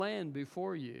land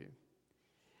before you.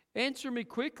 Answer me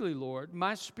quickly, Lord.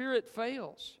 My spirit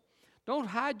fails. Don't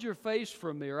hide your face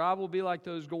from me, or I will be like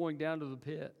those going down to the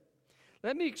pit.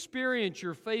 Let me experience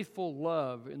your faithful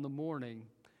love in the morning,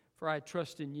 for I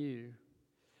trust in you.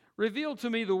 Reveal to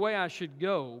me the way I should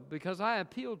go, because I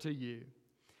appeal to you.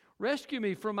 Rescue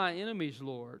me from my enemies,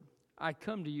 Lord. I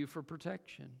come to you for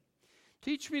protection.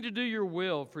 Teach me to do your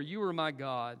will, for you are my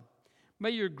God.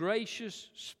 May your gracious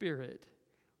Spirit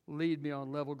lead me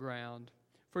on level ground.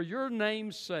 For your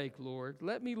name's sake, Lord,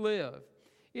 let me live.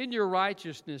 In your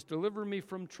righteousness, deliver me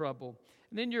from trouble,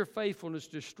 and in your faithfulness,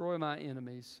 destroy my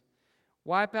enemies.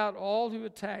 Wipe out all who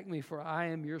attack me, for I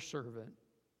am your servant.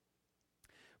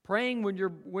 Praying when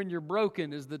you're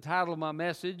broken is the title of my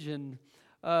message, and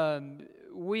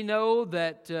we know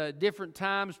that different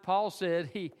times Paul said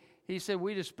he said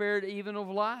we despaired even of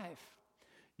life.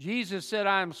 Jesus said,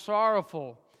 I am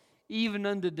sorrowful even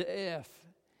unto death.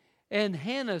 And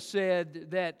Hannah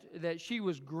said that she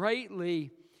was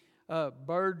greatly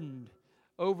burdened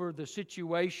over the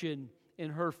situation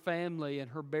in her family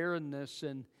and her barrenness,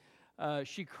 and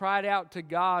she cried out to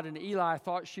God, and Eli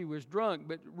thought she was drunk,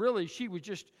 but really she was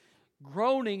just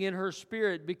groaning in her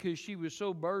spirit because she was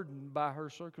so burdened by her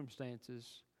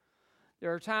circumstances.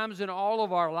 There are times in all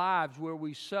of our lives where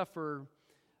we suffer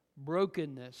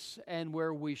brokenness and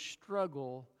where we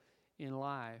struggle in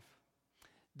life.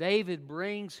 David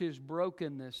brings his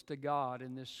brokenness to God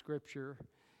in this scripture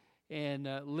and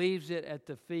leaves it at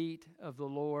the feet of the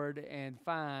Lord and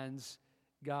finds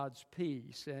God's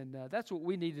peace. And that's what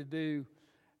we need to do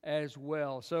as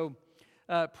well. So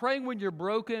praying when you're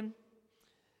broken,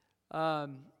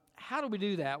 how do we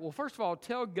do that? Well, first of all,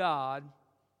 tell God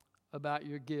about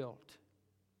your guilt.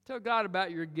 Tell God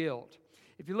about your guilt.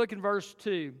 If you look in verse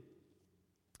 2,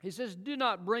 he says, do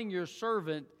not bring your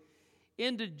servant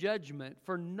into judgment,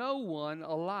 for no one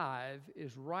alive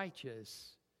is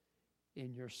righteous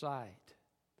in your sight.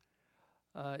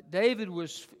 David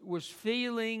was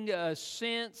feeling a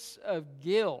sense of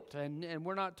guilt, and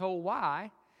we're not told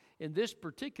why in this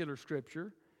particular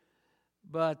scripture,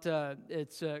 but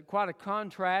it's quite a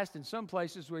contrast in some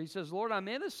places where he says, Lord, I'm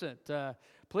innocent,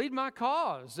 plead my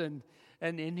cause, and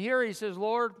in here he says,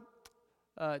 Lord,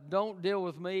 don't deal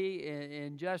with me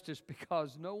in justice,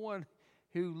 because no one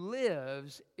who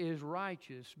lives is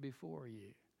righteous before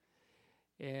you.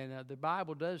 And the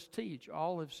Bible does teach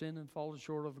all have sinned and fallen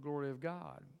short of the glory of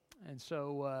God. And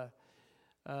so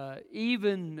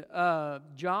even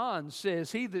John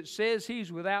says, he that says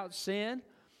he's without sin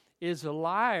is a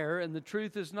liar, and the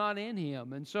truth is not in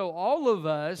him. And so all of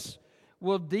us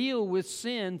will deal with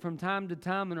sin from time to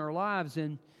time in our lives,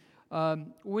 and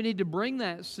we need to bring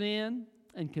that sin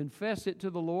and confess it to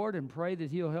the Lord and pray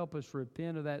that He'll help us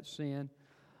repent of that sin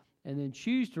and then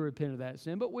choose to repent of that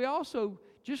sin. But we also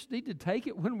just need to take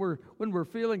it when we're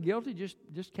feeling guilty,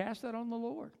 just cast that on the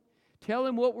Lord. Tell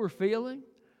Him what we're feeling.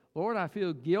 Lord, I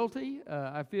feel guilty,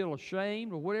 I feel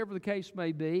ashamed, or whatever the case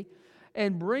may be,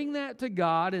 and bring that to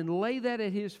God and lay that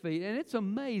at His feet. And it's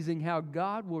amazing how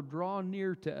God will draw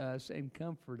near to us and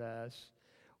comfort us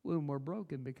when we're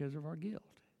broken because of our guilt.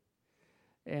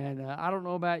 And I don't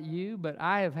know about you, but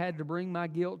I have had to bring my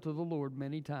guilt to the Lord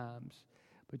many times.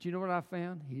 But you know what I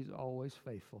found? He's always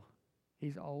faithful.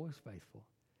 He's always faithful.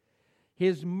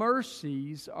 His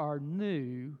mercies are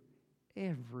new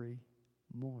every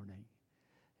morning.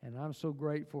 And I'm so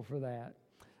grateful for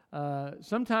that.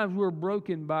 Sometimes we're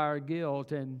broken by our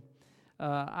guilt, and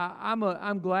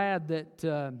I'm glad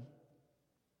that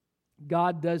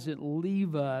God doesn't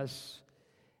leave us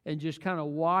and just kind of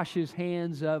wash His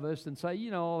hands of us and say,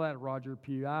 you know, all that Roger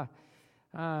Pugh,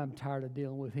 I'm tired of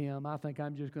dealing with him. I think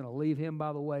I'm just going to leave him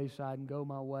by the wayside and go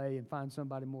my way and find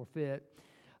somebody more fit.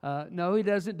 No, He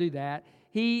doesn't do that.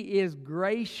 He is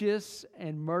gracious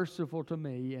and merciful to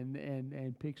me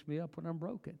and picks me up when I'm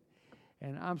broken.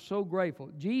 And I'm so grateful.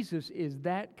 Jesus is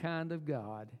that kind of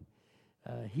God.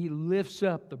 He lifts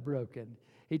up the broken.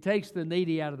 He takes the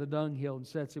needy out of the dunghill and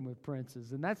sets him with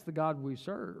princes. And that's the God we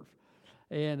serve.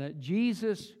 And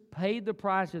Jesus paid the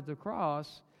price at the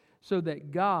cross so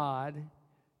that God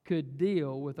could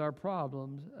deal with our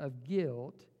problems of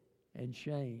guilt and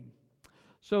shame.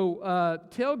 So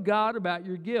tell God about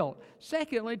your guilt.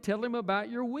 Secondly, tell Him about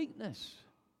your weakness.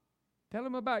 Tell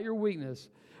Him about your weakness.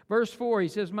 Verse 4, he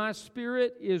says, my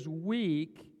spirit is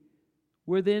weak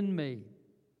within me,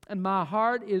 and my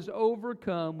heart is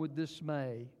overcome with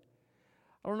dismay.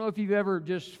 I don't know if you've ever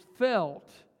just felt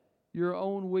your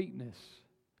own weakness.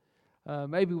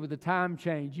 Maybe with the time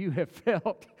change, you have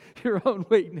felt your own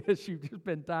weakness. You've just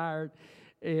been tired,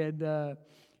 and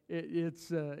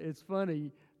it's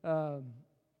funny.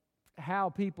 how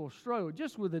people struggle,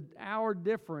 just with an hour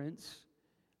difference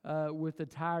with the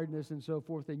tiredness and so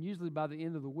forth. And usually by the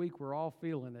end of the week, we're all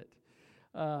feeling it.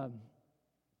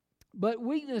 But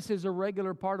weakness is a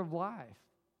regular part of life.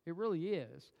 It really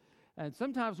is. And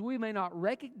sometimes we may not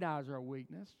recognize our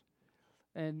weakness.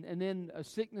 And then a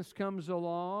sickness comes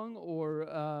along, or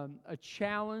a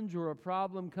challenge or a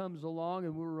problem comes along,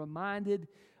 and we're reminded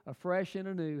afresh and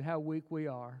anew how weak we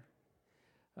are.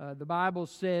 The Bible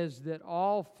says that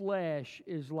all flesh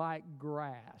is like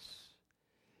grass,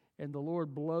 and the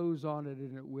Lord blows on it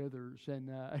and it withers.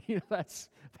 And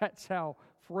that's how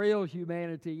frail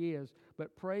humanity is.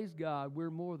 But praise God,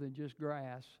 we're more than just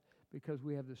grass, because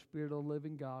we have the Spirit of the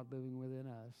living God living within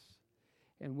us.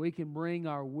 And we can bring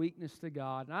our weakness to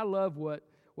God. And I love what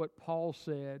Paul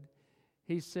said.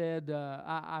 He said,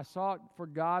 I sought for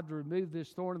God to remove this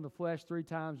thorn in the flesh 3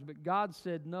 times, but God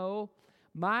said, no,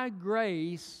 my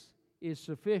grace is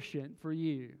sufficient for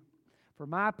you, for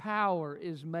my power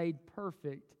is made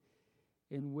perfect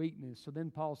in weakness. So then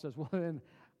Paul says, well, then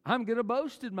I'm going to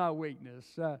boast in my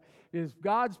weakness. If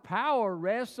God's power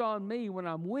rests on me when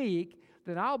I'm weak,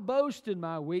 then I'll boast in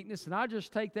my weakness, and I'll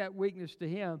just take that weakness to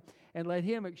Him and let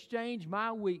Him exchange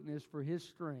my weakness for His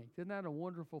strength. Isn't that a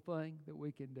wonderful thing that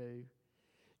we can do?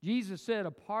 Jesus said,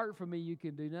 apart from me, you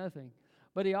can do nothing.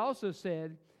 But He also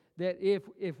said that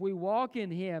if we walk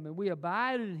in Him and we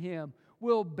abide in Him,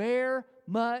 we'll bear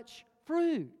much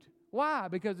fruit. Why?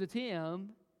 Because it's Him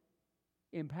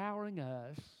empowering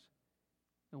us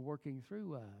and working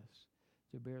through us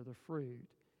to bear the fruit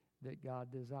that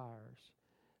God desires.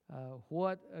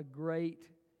 What a great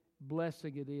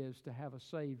blessing it is to have a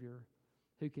Savior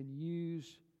who can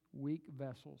use weak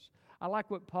vessels. I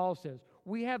like what Paul says.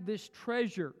 We have this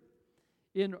treasure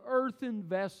in earthen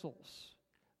vessels.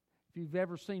 If you've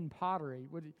ever seen pottery,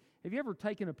 have you ever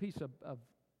taken a piece of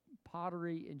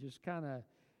pottery and just kind of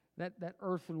that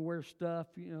earthenware stuff,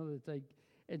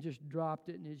 and just dropped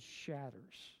it and it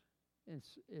shatters.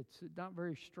 It's not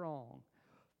very strong.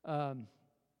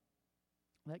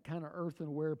 That kind of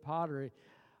earthenware pottery.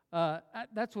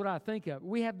 That's what I think of.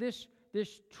 We have this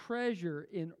treasure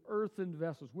in earthen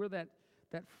vessels. We're that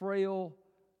frail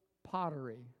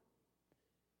pottery.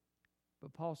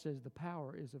 But Paul says the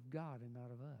power is of God and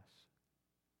not of us.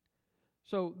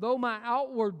 So though my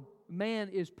outward man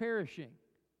is perishing,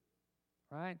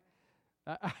 right?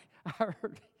 I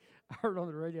heard on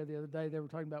the radio the other day, they were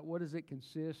talking about what does it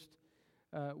consist,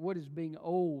 what does being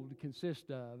old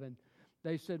consist of? And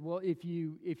they said, well, if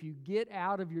you get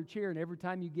out of your chair, and every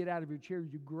time you get out of your chair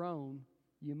you groan,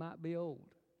 you might be old.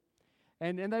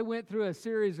 And they went through a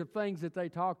series of things that they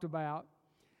talked about.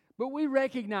 But we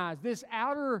recognize this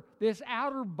outer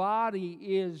body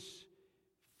is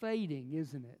fading,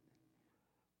 isn't it?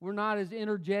 We're not as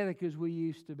energetic as we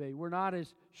used to be. We're not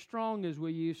as strong as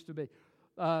we used to be.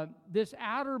 This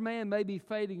outer man may be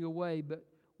fading away, but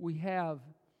we have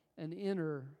an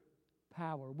inner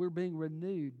power. We're being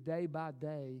renewed day by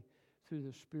day through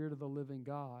the Spirit of the living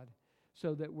God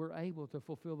so that we're able to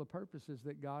fulfill the purposes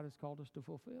that God has called us to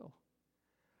fulfill.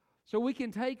 So we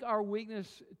can take our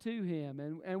weakness to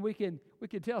Him, and we can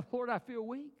tell, Lord, I feel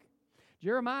weak.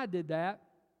 Jeremiah did that.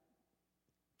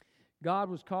 God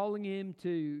was calling him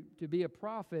to be a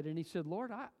prophet, and he said,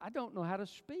 Lord, I don't know how to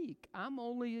speak. I'm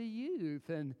only a youth,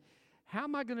 and how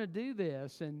am I going to do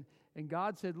this? And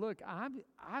God said, look, I'm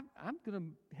going to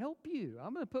help you.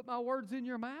 I'm going to put my words in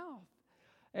your mouth,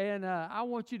 and I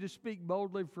want you to speak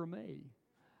boldly for me.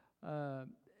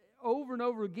 Over and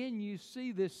over again, you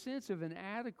see this sense of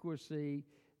inadequacy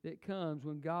that comes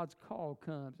when God's call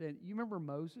comes. And you remember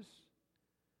Moses?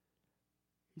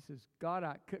 He says, God,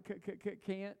 I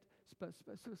can't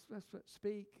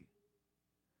speak.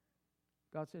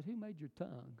 God said, who made your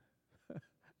tongue?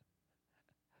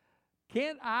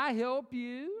 Can't I help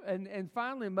you? And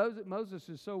finally, Moses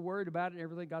is so worried about it and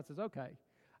everything, God says, okay,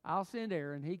 I'll send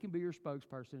Aaron. He can be your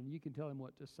spokesperson, and you can tell him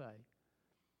what to say.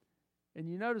 And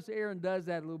you notice Aaron does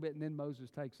that a little bit, and then Moses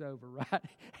takes over, right?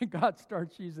 And God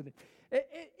starts using it.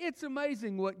 It's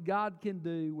amazing what God can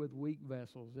do with weak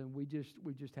vessels, and we just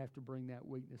have to bring that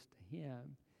weakness to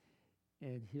Him,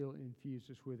 and He'll infuse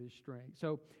us with His strength.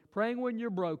 So praying when you're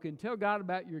broken, tell God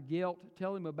about your guilt,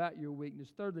 tell Him about your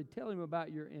weakness. Thirdly, tell Him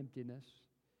about your emptiness.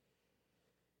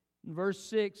 In verse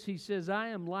 6, he says, I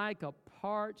am like a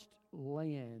parched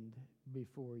land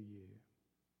before you.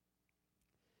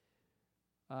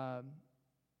 I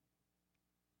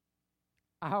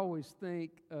always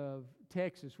think of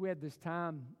Texas. We had this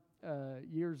time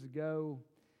years ago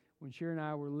when Sherry and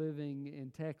I were living in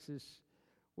Texas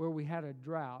where we had a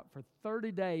drought. For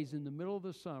 30 days in the middle of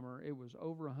the summer, it was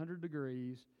over 100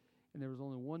 degrees, and there was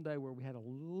only one day where we had a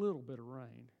little bit of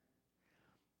rain.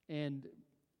 And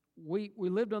we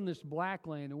lived on this black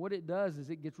land, and what it does is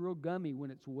it gets real gummy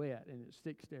when it's wet and it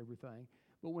sticks to everything.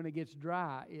 But when it gets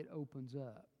dry, it opens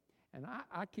up. And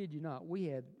I kid you not, we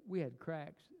had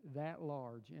cracks that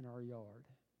large in our yard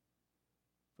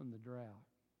from the drought.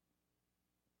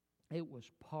 It was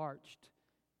parched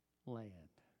land.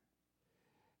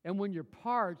 And when you're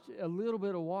parched, a little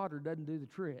bit of water doesn't do the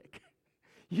trick.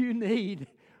 You need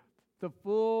the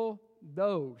full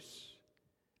dose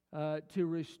to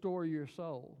restore your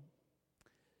soul.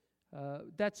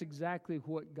 That's exactly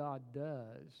what God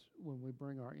does when we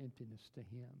bring our emptiness to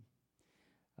Him.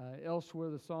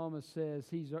 Elsewhere, the psalmist says,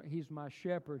 He's my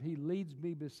shepherd. He leads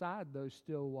me beside those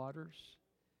still waters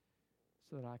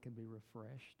so that I can be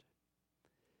refreshed.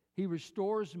 He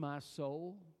restores my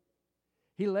soul.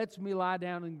 He lets me lie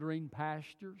down in green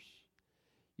pastures.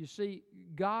 You see,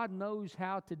 God knows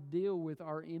how to deal with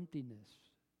our emptiness.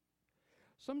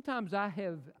 Sometimes I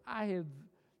have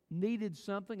needed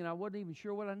something and I wasn't even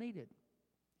sure what I needed.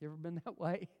 You ever been that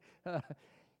way?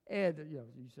 And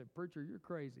you said, "Preacher, you're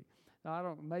crazy." Now, I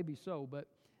don't. Maybe so, but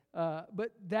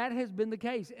that has been the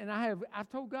case. And I've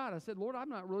told God, I said, "Lord, I'm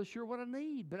not really sure what I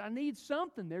need, but I need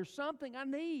something. There's something I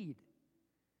need."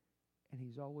 And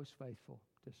He's always faithful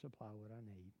to supply what I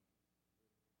need.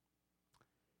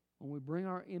 When we bring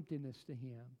our emptiness to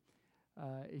Him,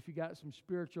 if you got some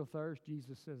spiritual thirst,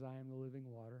 Jesus says, "I am the living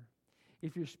water."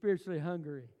 If you're spiritually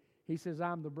hungry, He says,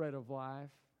 "I'm the bread of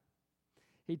life."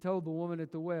 He told the woman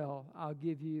at the well, "I'll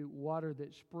give you water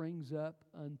that springs up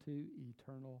unto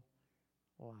eternal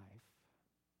life."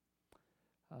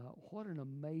 What an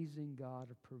amazing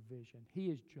God of provision. He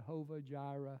is Jehovah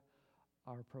Jireh,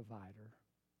 our provider.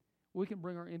 We can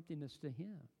bring our emptiness to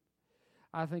Him.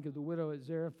 I think of the widow at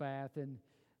Zarephath, and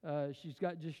she's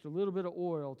got just a little bit of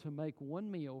oil to make one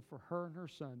meal for her and her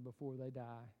son before they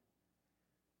die.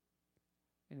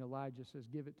 And Elijah says,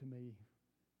 "Give it to me.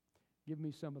 Give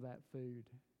me some of that food.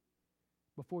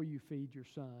 Before you feed your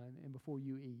son and before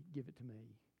you eat, give it to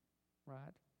me."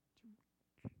 Right?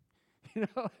 You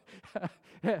know,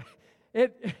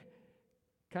 it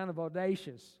kind of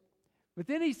audacious. But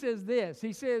then he says this.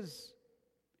 He says,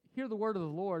 "Hear the word of the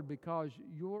Lord, because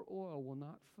your oil will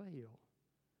not fail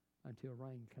until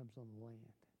rain comes on the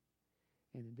land."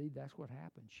 And indeed, that's what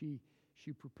happened. She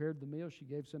prepared the meal. She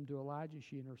gave some to Elijah.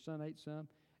 She and her son ate some,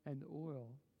 and the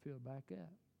oil filled back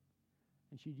up.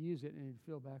 And she'd use it, and it'd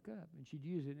fill back up. And she'd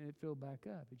use it, and it'd fill back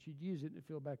up. And she'd use it, and it'd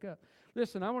fill back up.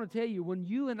 Listen, I want to tell you, when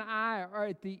you and I are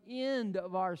at the end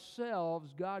of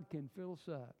ourselves, God can fill us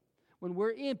up. When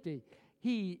we're empty,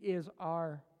 He is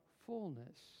our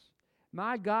fullness.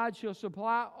 My God shall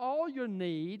supply all your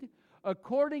need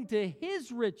according to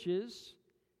His riches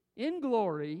in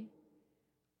glory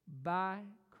by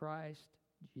Christ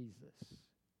Jesus.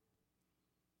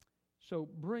 So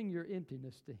bring your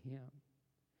emptiness to Him.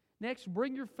 Next,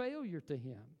 bring your failure to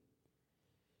Him.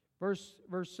 Verse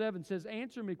 7 says,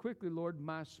 "Answer me quickly, Lord,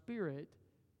 my spirit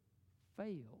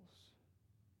fails."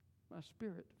 My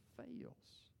spirit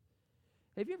fails.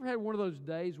 Have you ever had one of those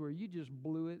days where you just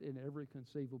blew it in every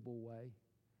conceivable way?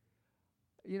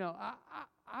 You know,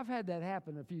 I've had that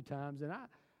happen a few times, and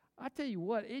I tell you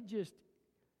what,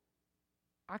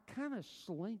 I kind of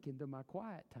slink into my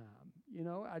quiet time. You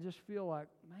know, I just feel like,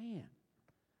 man,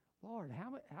 Lord,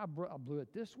 I blew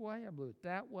it this way, I blew it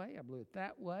that way, I blew it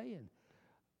that way, and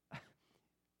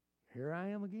here I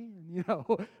am again, you know.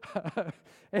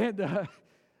 And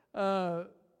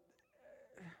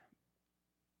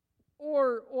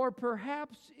or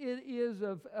perhaps it is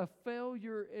a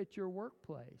failure at your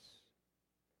workplace,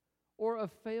 or a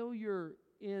failure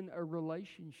in a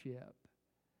relationship.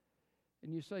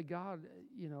 And you say, "God,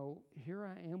 you know, here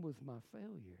I am with my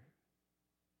failure."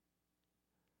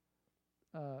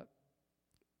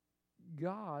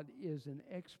 God is an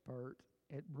expert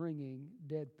at bringing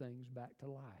dead things back to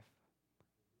life.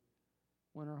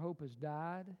 When our hope has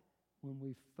died, when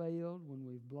we've failed, when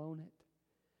we've blown it,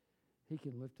 He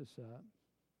can lift us up.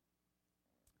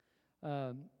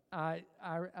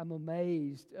 I'm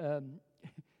amazed.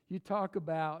 You talk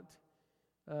about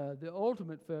the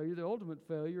ultimate failure. The ultimate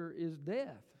failure is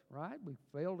death, right? We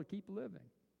fail to keep living.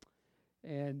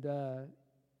 And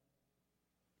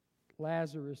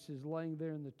Lazarus is laying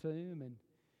there in the tomb, and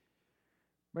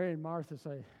Mary and Martha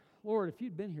say, "Lord, if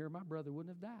you'd been here, my brother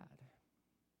wouldn't have died."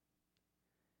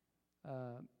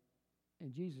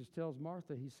 And Jesus tells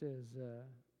Martha, He says,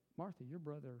 "Martha, your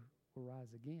brother will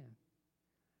rise again."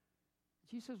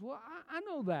 She says, "Well, I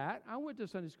know that. I went to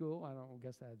Sunday school." I don't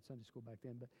guess I had Sunday school back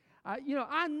then, but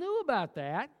I knew about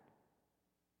that.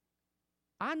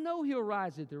 I know He'll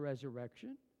rise at the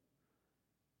resurrection.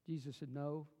 Jesus said,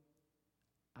 "No,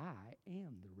 I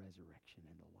am the resurrection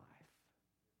and the life.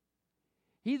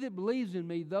 He that believes in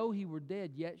me, though he were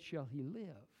dead, yet shall he live.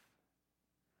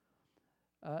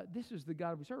 This is the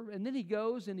God we serve. And then he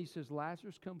goes and he says,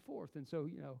 Lazarus, come forth. And so,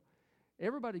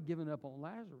 everybody had given up on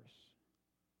Lazarus.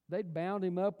 They'd bound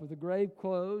him up with the grave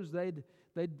clothes. They'd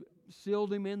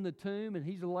sealed him in the tomb, and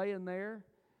he's laying there.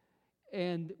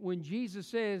 And when Jesus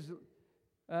says,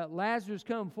 Lazarus,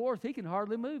 come forth, he can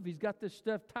hardly move. He's got this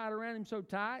stuff tied around him so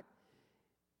tight.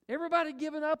 Everybody had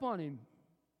given up on him.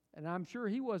 And I'm sure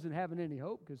he wasn't having any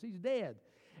hope because he's dead.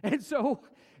 And so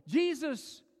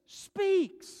Jesus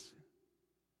speaks.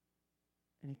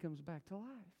 And he comes back to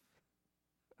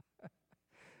life.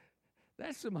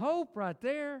 That's some hope right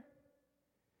there.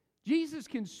 Jesus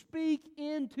can speak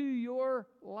into your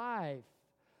life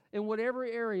in whatever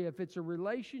area. If it's a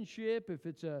relationship, if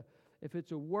it's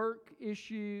a work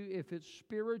issue, if it's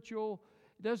spiritual,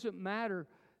 it doesn't matter.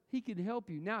 He can help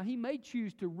you. Now, he may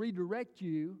choose to redirect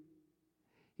you.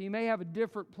 He may have a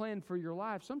different plan for your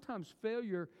life. Sometimes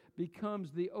failure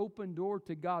becomes the open door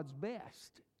to God's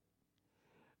best.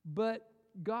 But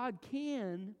God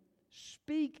can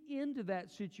speak into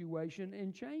that situation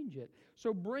and change it.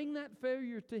 So bring that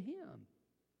failure to Him.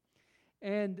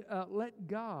 And let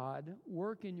God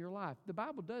work in your life. The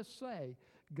Bible does say,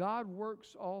 God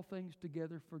works all things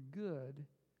together for good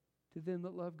to them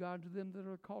that love God, to them that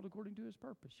are called according to His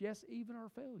purpose. Yes, even our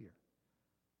failure,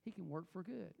 He can work for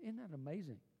good. Isn't that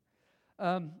amazing?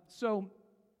 So,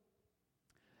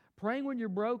 praying when you're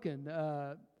broken,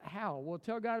 how? Well,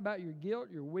 tell God about your guilt,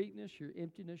 your weakness, your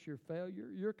emptiness, your failure,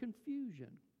 your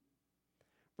confusion.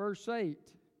 Verse 8,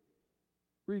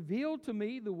 reveal to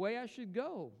me the way I should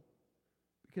go,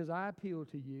 because I appeal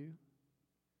to you.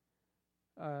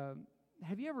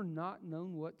 Have you ever not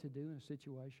known what to do in a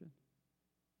situation?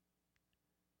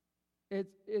 Here's,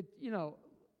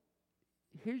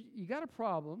 you got a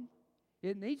problem.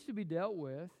 It needs to be dealt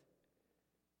with,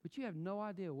 but you have no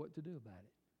idea what to do about it.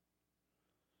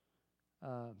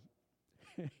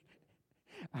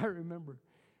 I remember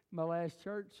my last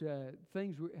church,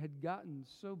 things had gotten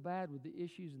so bad with the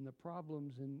issues and the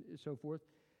problems and so forth.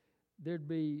 There'd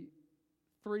be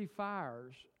 3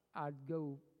 fires. I'd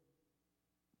go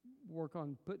work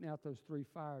on putting out those 3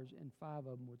 fires, and 5 of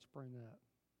them would spring up.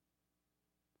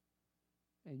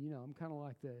 And, I'm kind of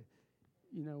like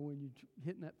when you're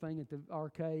hitting that thing at the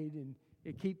arcade and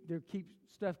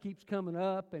stuff keeps coming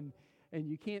up and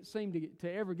you can't seem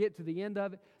to ever get to the end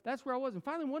of it. That's where I was. And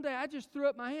finally, one day, I just threw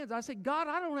up my hands. I said, God,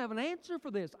 I don't have an answer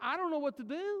for this. I don't know what to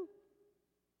do.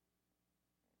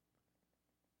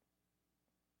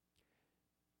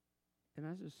 And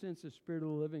I just sense the Spirit of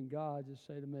the living God just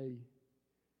say to me,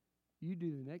 you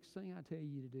do the next thing I tell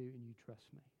you to do, and you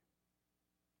trust me.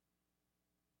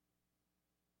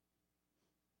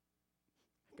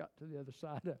 I got to the other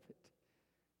side of it,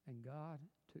 and God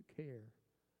took care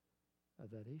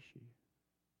of that issue.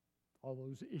 All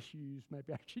those issues,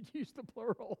 maybe I should use the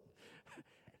plural.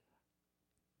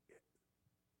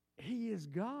 He is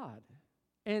God.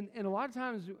 And a lot of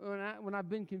times when I've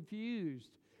been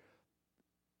confused,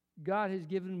 God has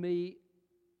given me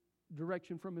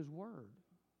direction from His Word.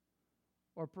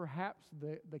 Or perhaps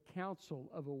the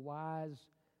counsel of a wise,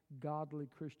 godly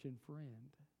Christian friend.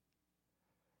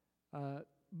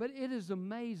 But it is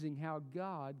amazing how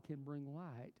God can bring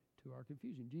light to our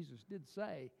confusion. Jesus did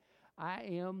say, I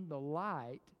am the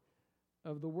light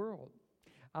of the world.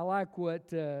 I like what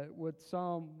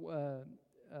Psalm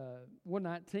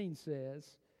 119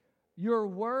 says. Your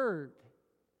word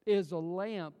is a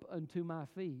lamp unto my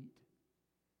feet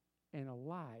and a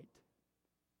light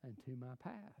unto my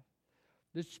path.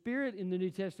 The Spirit in the New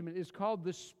Testament is called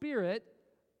the Spirit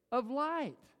of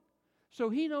light. So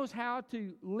He knows how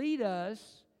to lead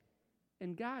us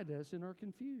and guide us in our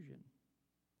confusion.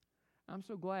 I'm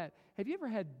so glad. Have you ever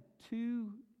had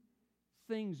 2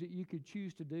 things that you could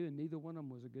choose to do and neither one of them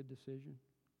was a good decision?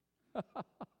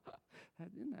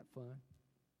 Isn't that fun?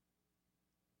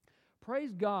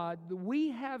 Praise God that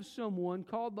we have someone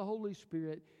called the Holy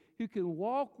Spirit who can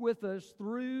walk with us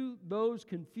through those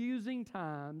confusing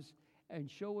times and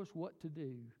show us what to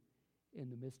do in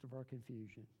the midst of our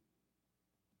confusion.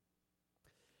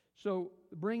 So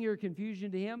bring your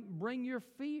confusion to Him. Bring your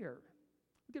fear.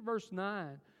 Look at verse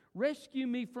 9. Rescue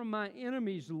me from my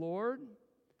enemies, Lord.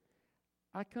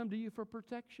 I come to you for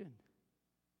protection.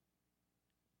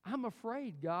 I'm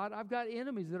afraid, God. I've got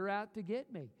enemies that are out to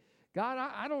get me. God,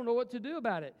 I don't know what to do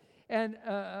about it. And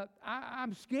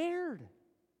I'm scared.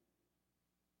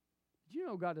 Did you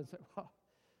know God doesn't say, well,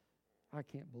 I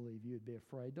can't believe you'd be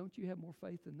afraid. Don't you have more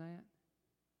faith than that?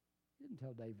 He didn't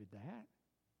tell David that.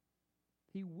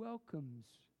 He welcomes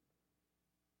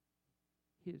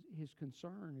his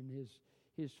concern and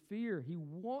his fear. He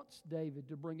wants David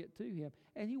to bring it to him,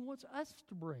 and he wants us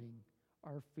to bring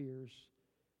our fears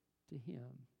to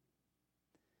him.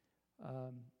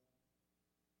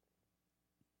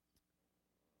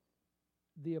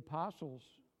 The apostles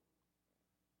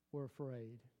were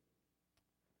afraid.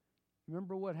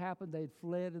 Remember what happened? They had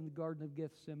fled in the Garden of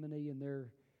Gethsemane, and they're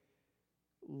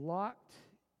locked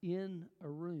in a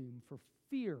room for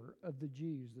fear of the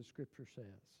Jews, the Scripture says.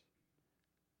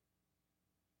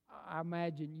 I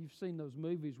imagine you've seen those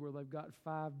movies where they've got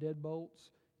 5 deadbolts,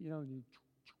 and you...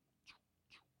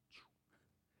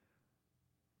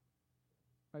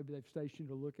 Maybe they've stationed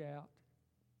a lookout.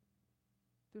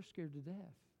 They're scared to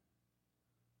death.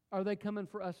 Are they coming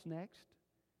for us next?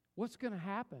 What's going to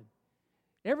happen?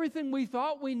 Everything we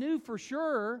thought we knew for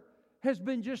sure has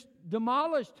been just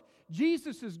demolished.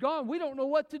 Jesus is gone. We don't know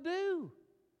what to do.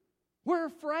 We're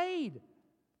afraid.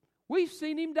 We've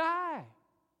seen him die.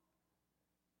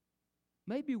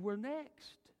 Maybe we're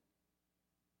next.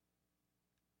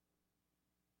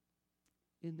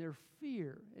 In their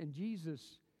fear. And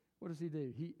Jesus, what does he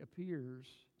do? He appears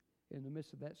in the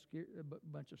midst of that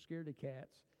bunch of scaredy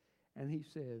cats, and he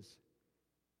says,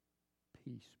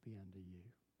 "Peace be unto you."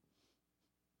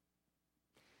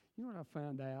 You know what I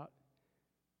found out?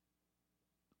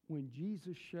 When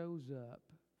Jesus shows up,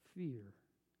 fear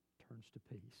turns to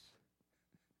peace.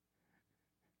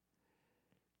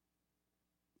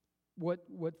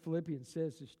 What Philippians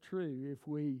says is true. If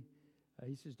we,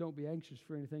 he says, don't be anxious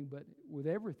for anything, but with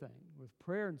everything, with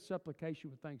prayer and supplication,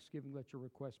 with thanksgiving, let your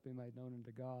requests be made known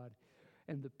unto God.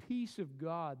 And the peace of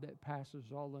God that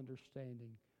passes all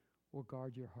understanding will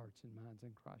guard your hearts and minds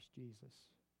in Christ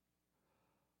Jesus.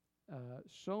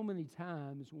 So many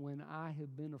times when I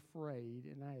have been afraid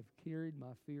and I have carried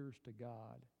my fears to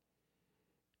God,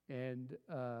 and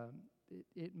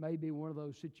it may be one of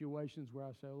those situations where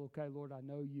I say, okay, Lord, I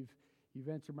know you've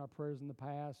answered my prayers in the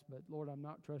past, but Lord, I'm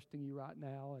not trusting you right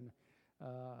now, and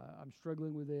I'm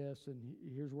struggling with this, and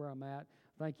here's where I'm at.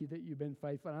 Thank you that you've been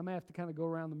faithful. And I'm going to have to kind of go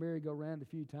around the merry-go-round a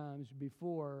few times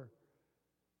before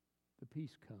the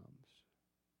peace comes.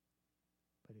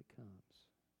 But it comes.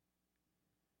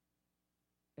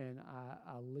 And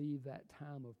I leave that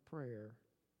time of prayer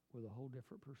with a whole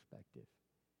different perspective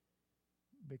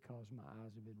because my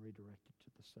eyes have been redirected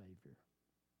to the Savior.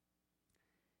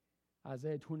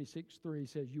 Isaiah 26:3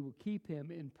 says, "You will keep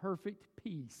him in perfect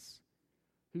peace,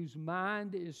 whose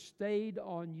mind is stayed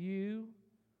on you,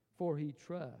 for he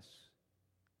trusts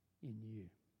in you."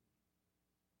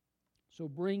 So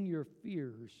bring your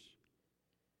fears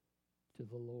to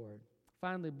the Lord.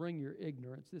 Finally, bring your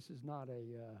ignorance. This is not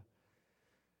a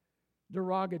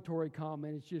derogatory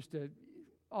comment. It's just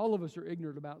all of us are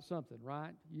ignorant about something,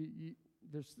 right?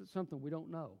 There's something we don't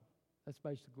know. That's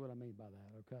basically what I mean by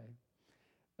that,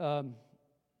 okay?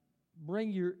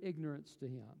 Bring your ignorance to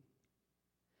him.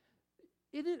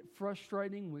 Isn't it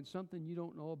frustrating when something you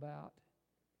don't know about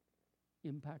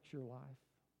impacts your life?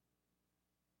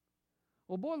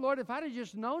 Well, boy, Lord, if I'd have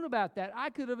just known about that, I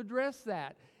could have addressed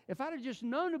that. If I'd have just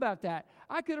known about that,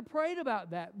 I could have prayed about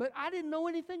that. But I didn't know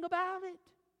anything about it.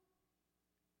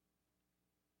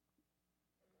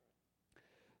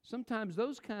 Sometimes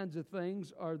those kinds of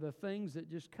things are the things that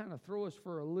just kind of throw us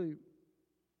for a loop.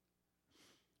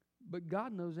 But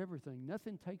God knows everything.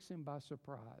 Nothing takes him by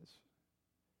surprise.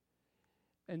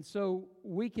 And so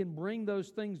we can bring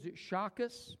those things that shock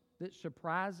us, that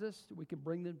surprise us, we can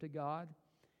bring them to God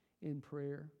in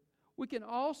prayer. We can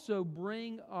also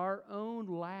bring our own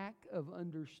lack of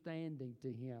understanding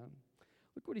to him.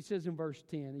 Look what he says in verse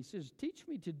 10. He says, "Teach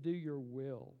me to do your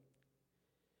will,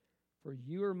 for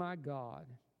you are my God,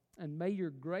 and may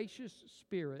your gracious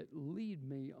Spirit lead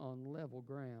me on level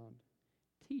ground.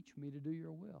 Teach me to do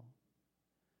your will."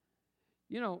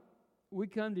 You know, we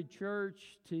come to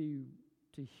church to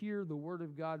hear the Word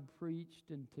of God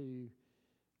preached and to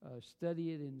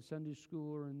study it in Sunday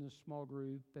school or in this small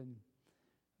group.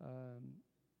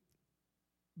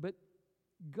 But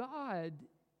God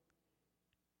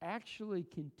actually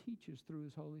can teach us through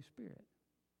his Holy Spirit.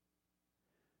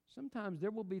 Sometimes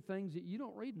there will be things that you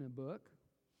don't read in a book.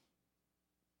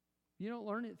 You don't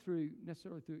learn it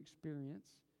necessarily through experience.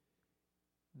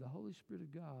 The Holy Spirit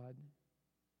of God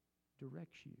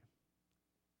directs you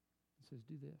and says,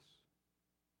 do this.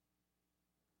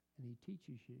 And he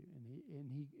teaches you,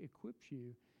 and he equips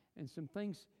you. And some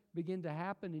things begin to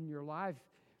happen in your life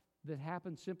that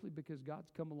happen simply because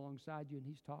God's come alongside you and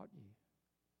he's taught you.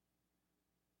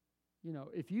 You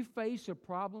know, if you face a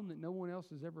problem that no one else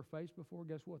has ever faced before,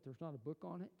 guess what? There's not a book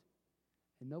on it.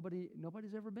 And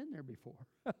nobody's ever been there before.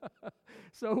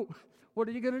 So what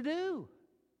are you going to do?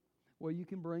 Well, you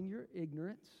can bring your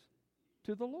ignorance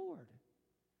to the Lord.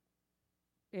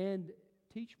 and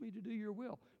teach me to do your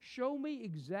will. Show me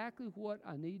exactly what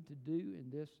I need to do in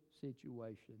this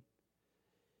situation.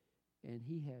 And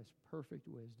he has perfect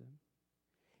wisdom.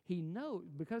 He knows,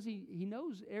 because he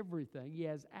knows everything. He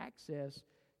has access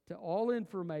to all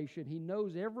information. He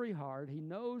knows every heart. He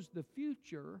knows the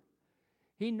future.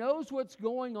 He knows what's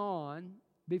going on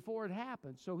before it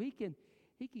happens. So he can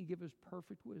give us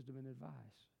perfect wisdom and advice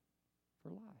for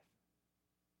life.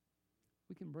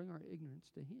 We can bring our ignorance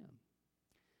to him.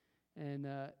 And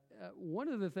one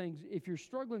of the things, if you're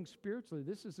struggling spiritually,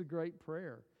 this is a great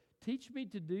prayer. Teach me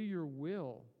to do your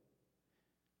will.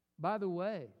 By the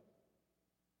way,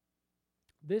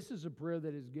 this is a prayer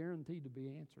that is guaranteed to be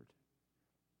answered.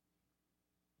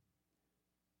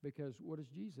 Because what does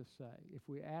Jesus say? If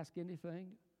we ask anything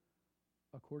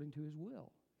according to his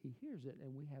will, he hears it,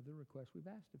 and we have the request we've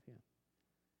asked of him.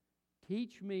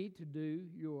 Teach me to do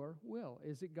your will.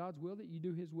 Is it God's will that you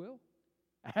do his will?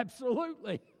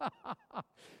 Absolutely.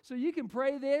 So you can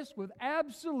pray this with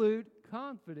absolute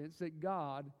confidence that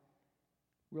God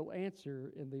will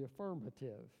answer in the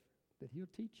affirmative, that he'll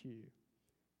teach you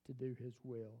to do his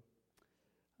will.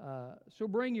 So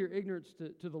bring your ignorance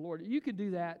to the Lord. You can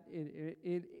do that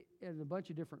in a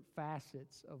bunch of different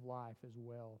facets of life as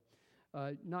well.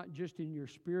 Not just in your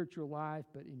spiritual life,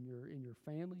 but in your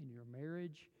family, in your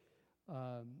marriage,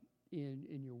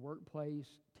 in your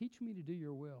workplace. Teach me to do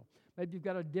your will. Maybe you've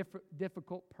got a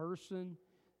difficult person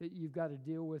that you've got to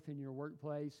deal with in your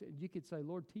workplace, and you could say,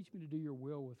 Lord, teach me to do your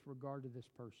will with regard to this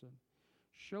person.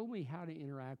 Show me how to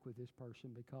interact with this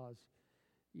person, because,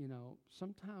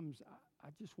 sometimes I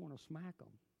just want to smack them,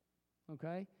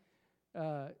 okay?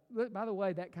 By the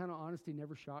way, that kind of honesty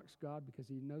never shocks God, because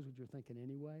he knows what you're thinking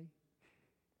anyway.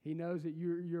 He knows that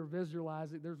you're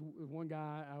visualizing. There's one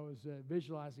guy I was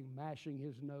visualizing mashing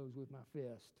his nose with my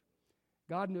fist.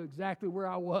 God knew exactly where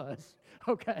I was,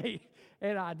 okay?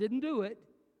 And I didn't do it,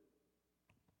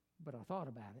 but I thought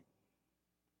about it.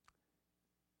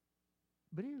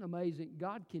 But isn't it amazing?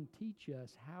 God can teach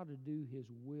us how to do his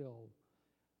will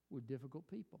with difficult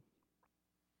people.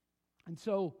 And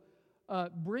so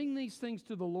bring these things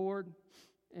to the Lord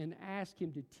and ask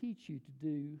him to teach you to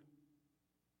do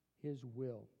his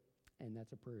will. And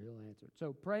that's a prayer he'll answer.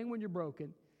 So praying when you're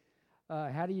broken.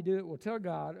 How do you do it? Well, tell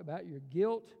God about your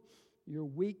guilt, your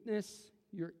weakness,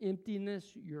 your emptiness,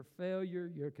 your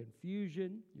failure, your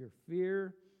confusion, your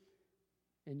fear,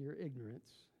 and your ignorance.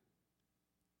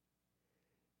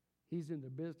 He's in the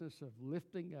business of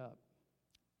lifting up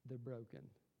the broken.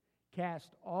 Cast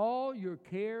all your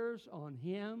cares on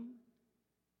him,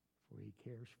 for he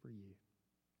cares for you.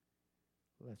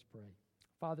 Let's pray.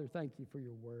 Father, thank you for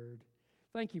your word.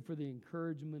 Thank you for the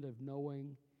encouragement of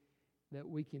knowing that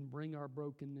we can bring our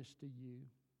brokenness to you.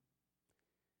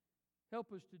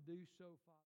 Help us to do so, Father.